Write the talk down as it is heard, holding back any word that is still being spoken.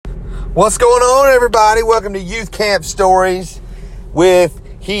What's going on, everybody? Welcome to Youth Camp Stories with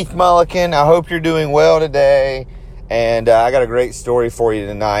Heath Mulliken. I hope you're doing well today, and I got a great story for you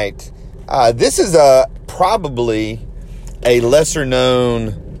tonight. This is probably a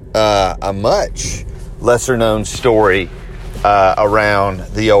much lesser known story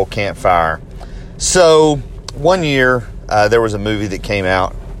around the old campfire. So one year there was a movie that came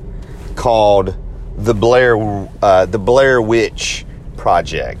out called The Blair Witch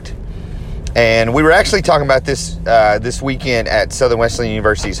Project. And we were actually talking about this this weekend at Southern Wesleyan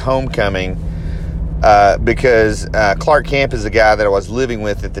University's homecoming because Clark Camp is the guy that I was living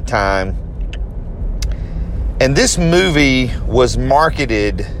with at the time. And this movie was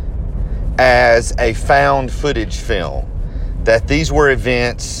marketed as a found footage film, that these were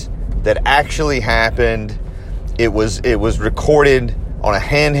events that actually happened. It was recorded on a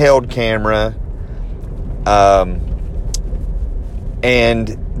handheld camera,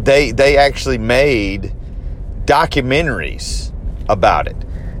 and they actually made documentaries about it.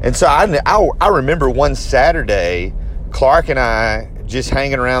 And so I remember one Saturday, Clark and I just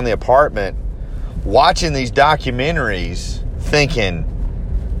hanging around the apartment, watching these documentaries, thinking,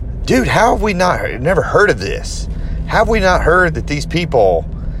 dude, how have we never heard of this? How have we not heard that these people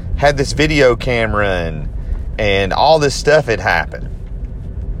had this video camera and all this stuff had happened?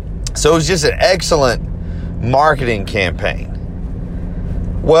 So it was just an excellent marketing campaign.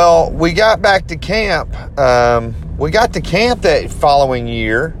 Well, we got back to camp. We got to camp that following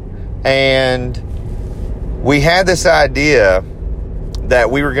year, and we had this idea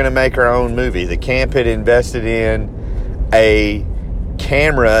that we were going to make our own movie. The camp had invested in a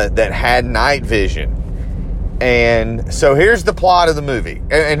camera that had night vision. And so here's the plot of the movie.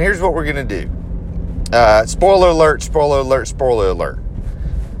 And here's what we're going to do. Spoiler alert, spoiler alert, spoiler alert.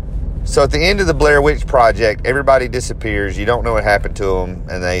 So at the end of the Blair Witch Project, everybody disappears. You don't know what happened to them,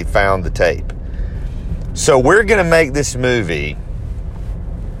 and they found the tape. So we're going to make this movie,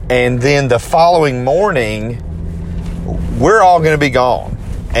 and then the following morning, we're all going to be gone.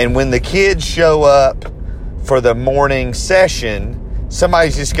 And when the kids show up for the morning session,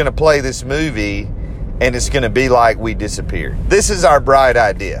 somebody's just going to play this movie, and it's going to be like we disappeared. This is our bright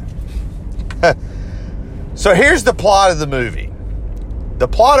idea. So here's the plot of the movie. The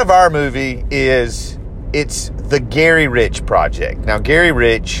plot of our movie is, it's the Gary Rich Project. Now, Gary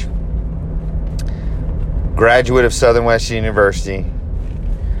Rich, graduate of Southern Wesleyan University,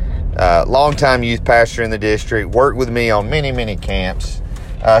 longtime youth pastor in the district, worked with me on many, many camps,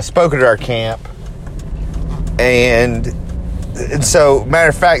 spoke at our camp. And so, matter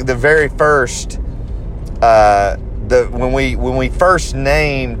of fact, the very first, when we first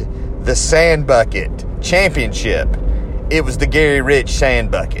named the Sand Bucket Championship, it was the Gary Rich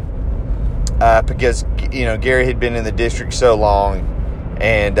Sand Bucket, because, Gary had been in the district so long,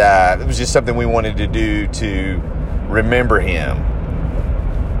 and it was just something we wanted to do to remember him.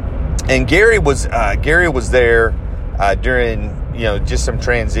 And Gary was there during, just some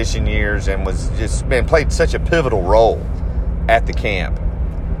transition years, and played such a pivotal role at the camp.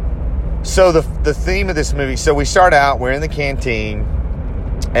 So the theme of this movie, so we start out, we're in the canteen,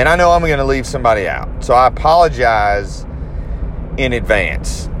 and I know I'm going to leave somebody out, so I apologize in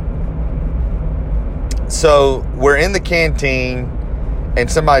advance. So we're in the canteen, and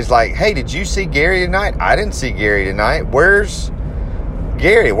somebody's like, hey, did you see Gary tonight? I didn't see Gary tonight. Where's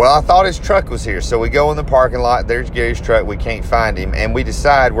Gary? Well, I thought his truck was here. So we go in the parking lot. There's Gary's truck. We can't find him. And we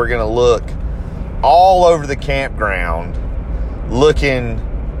decide we're going to look all over the campground looking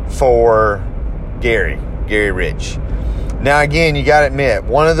for Gary Rich. Now, again, you got to admit,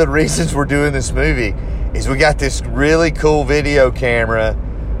 one of the reasons we're doing this movie is we got this really cool video camera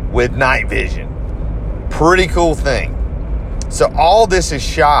with night vision. Pretty cool thing. So all this is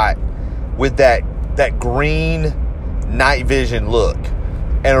shot with that green night vision look.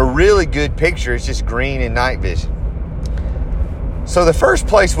 And a really good picture is just green and night vision. So the first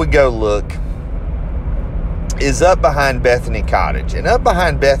place we go look is up behind Bethany Cottage. And up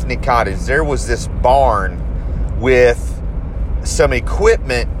behind Bethany Cottage, there was this barn with some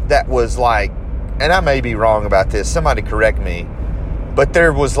equipment that was like, and I may be wrong about this, somebody correct me, but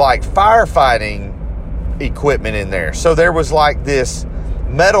there was like firefighting equipment in there. So there was like this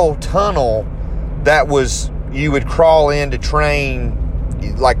metal tunnel that you would crawl in to train,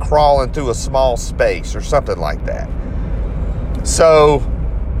 like crawling through a small space or something like that. So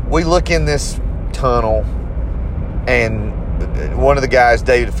we look in this tunnel, and one of the guys,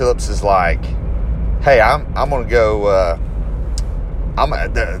 David Phillips, is like, hey, I'm going to go,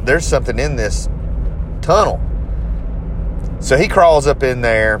 there's something in this tunnel. So he crawls up in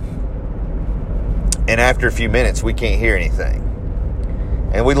there, and after a few minutes, we can't hear anything.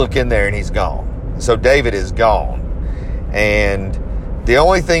 And we look in there and he's gone. So David is gone. And the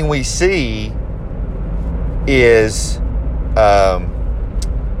only thing we see is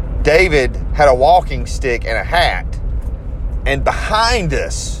David had a walking stick and a hat. And behind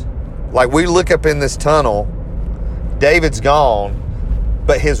us, like we look up in this tunnel, David's gone,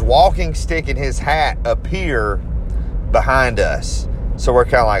 but his walking stick and his hat appear behind us. So we're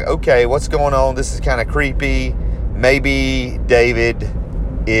kind of like, okay, what's going on? This is kind of creepy. Maybe David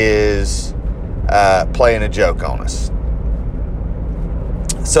is playing a joke on us.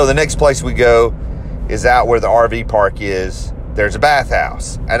 So the next place we go is out where the RV park is. There's a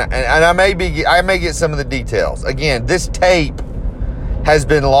bathhouse, and I may get some of the details. Again, this tape has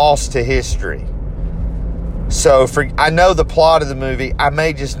been lost to history. So I know the plot of the movie. I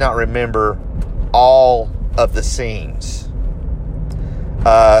may just not remember all of the scenes.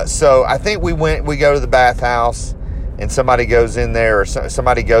 So I think we go to the bathhouse, and somebody goes in there, or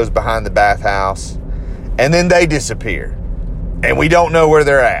somebody goes behind the bathhouse, and then they disappear, and we don't know where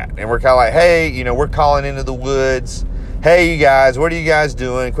they're at. And we're kind of like, hey, we're calling into the woods. Hey, you guys, what are you guys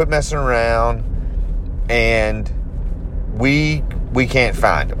doing? Quit messing around. And we can't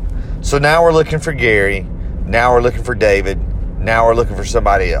find them. So now we're looking for Gary. Now we're looking for David. Now we're looking for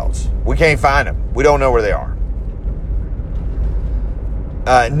somebody else. We can't find them. We don't know where they are.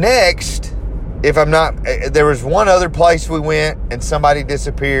 Next, there was one other place we went and somebody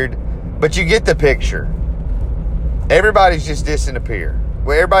disappeared, but you get the picture. Everybody's just disappeared.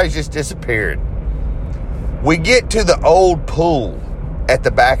 Well, everybody's just disappeared. We get to the old pool at the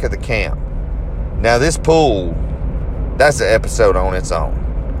back of the camp. Now, this pool, that's an episode on its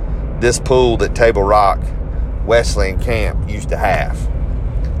own. This pool that Table Rock Wesleyan Camp used to have.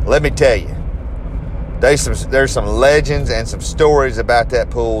 Let me tell you, there's some legends and some stories about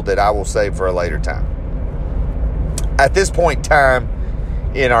that pool that I will save for a later time. At this point in time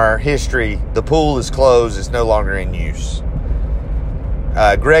in our history, the pool is closed. It's no longer in use.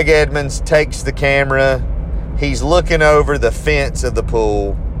 Greg Edmonds takes the camera. He's looking over the fence of the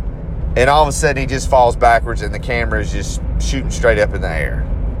pool, and all of a sudden he just falls backwards and the camera is just shooting straight up in the air.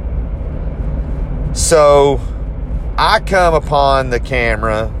 So I come upon the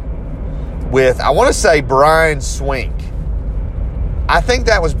camera with, I want to say, Brian Swink. I think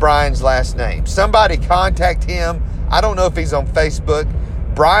that was Brian's last name. Somebody contact him. I don't know if he's on Facebook.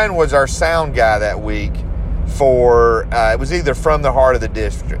 Brian was our sound guy that week for, it was either From the Heart of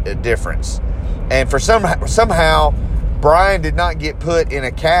the Difference. And for somehow, Brian did not get put in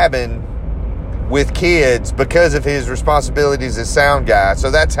a cabin with kids because of his responsibilities as sound guy.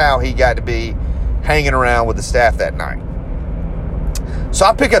 So that's how he got to be hanging around with the staff that night. So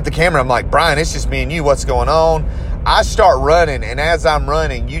I pick up the camera. I'm like, Brian, it's just me and you. What's going on? I start running, and as I'm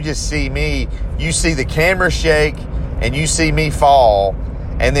running, you just see me. You see the camera shake, and you see me fall.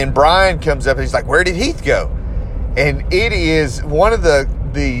 And then Brian comes up, and he's like, where did Heath go? And it is one of the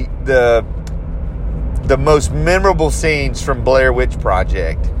most memorable scenes from Blair Witch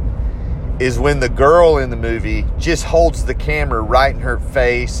Project is when the girl in the movie just holds the camera right in her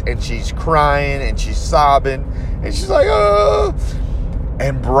face, and she's crying and she's sobbing and she's like, oh.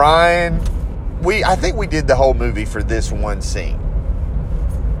 And Brian, I think we did the whole movie for this one scene.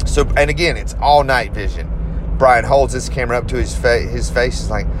 So, and again, it's all night vision. Brian holds this camera up to his face is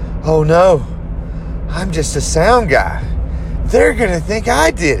like, oh no, I'm just a sound guy. They're going to think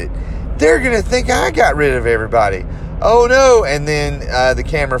I did it. They're going to think I got rid of everybody. Oh no. And then the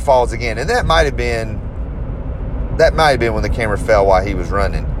camera falls again. And that might have been when the camera fell while he was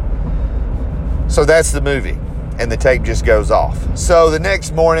running. So that's the movie. And the tape just goes off. So the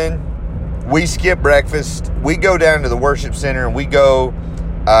next morning, we skip breakfast. We go down to the worship center, and we go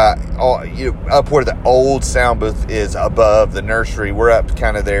up where the old sound booth is above the nursery. We're up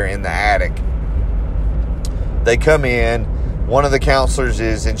kind of there in the attic. They come in. One of the counselors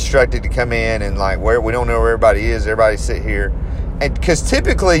is instructed to come in and we don't know where everybody is. Everybody sit here. And because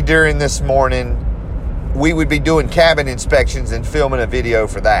typically during this morning, we would be doing cabin inspections and filming a video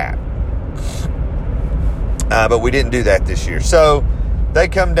for that. But we didn't do that this year. So they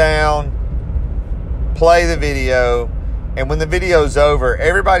come down, play the video, and when the video's over,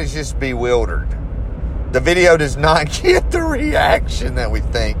 everybody's just bewildered. The video does not get the reaction that we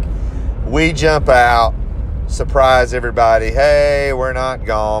think. We jump out, surprise everybody. Hey, we're not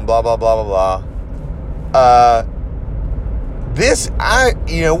gone, blah, blah, blah, blah, blah.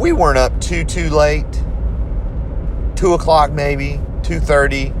 We weren't up too late. 2 o'clock maybe,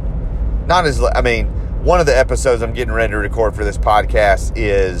 2:30. Not as, one of the episodes I'm getting ready to record for this podcast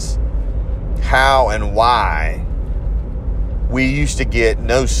is how and why we used to get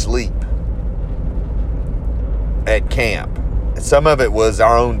no sleep at camp. some of it was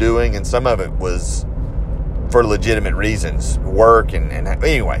our own doing, and some of it was for legitimate reasons, work and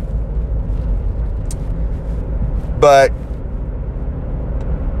anyway. But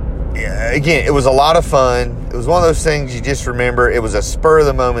yeah, again, it was a lot of fun. It was one of those things you just remember. It was a spur of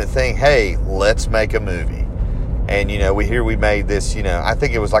the moment thing. Hey, let's make a movie. And, we made this, I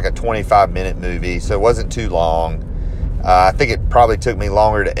think it was like a 25-minute movie, so it wasn't too long. I think it probably took me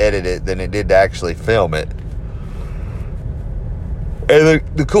longer to edit it than it did to actually film it. And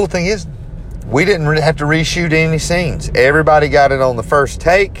the cool thing is, we didn't really have to reshoot any scenes. Everybody got it on the first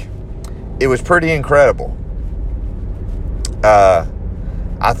take. It was pretty incredible.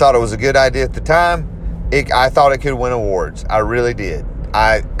 I thought it was a good idea at the time. I thought it could win awards. I really did.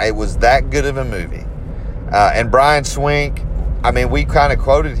 It was that good of a movie. And Brian Swink, we kind of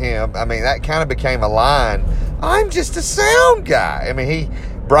quoted him. That kind of became a line. I'm just a sound guy.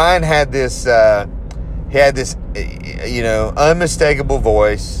 Brian had this, unmistakable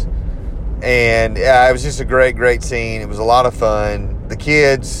voice. And it was just a great, great scene. It was a lot of fun. The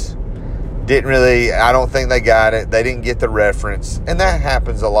kids didn't really, I don't think they got it. They didn't get the reference. And that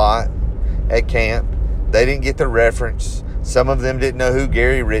happens a lot at camp. They didn't get the reference. Some of them didn't know who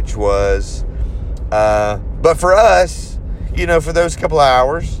Gary Rich was. But for us, for those couple of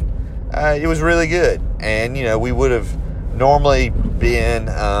hours, it was really good. And, we would have normally been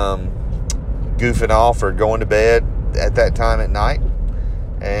goofing off or going to bed at that time at night.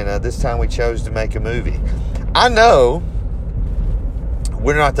 And this time we chose to make a movie. I know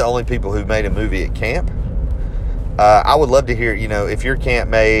we're not the only people who made a movie at camp. I would love to hear, if your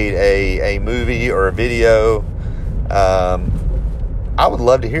camp made a movie or a video, I would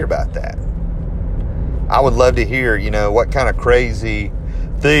love to hear about that. I would love to hear, what kind of crazy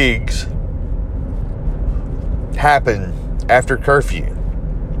things happen after curfew.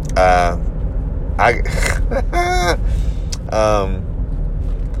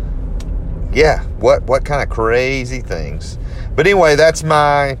 What kind of crazy things. But anyway, that's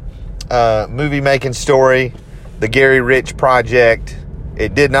my movie making story. The Gary Rich Project.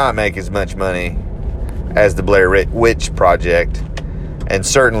 It did not make as much money as the Blair Witch Project, and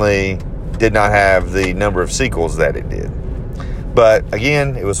certainly did not have the number of sequels that it did. But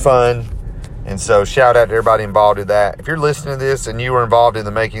again, it was fun, and so shout out to everybody involved in that. If you're listening to this and you were involved in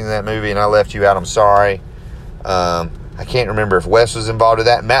the making of that movie and I left you out, I'm sorry. I can't remember if Wes was involved in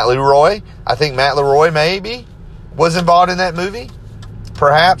that. Matt Leroy, I think Matt Leroy maybe was involved in that movie.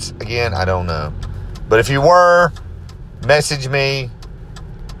 Perhaps. Again, I don't know. But if you were, message me.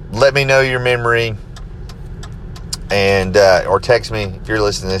 Let me know your memory. And or text me. If you're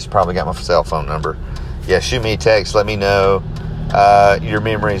listening to this, you probably got my cell phone number. Yeah, shoot me a text. Let me know your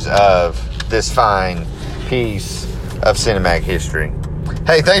memories of this fine piece of cinematic history.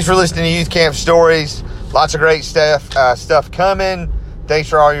 Hey, thanks for listening to Youth Camp Stories. Lots of great stuff coming. Thanks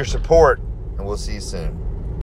for all your support, and we'll see you soon.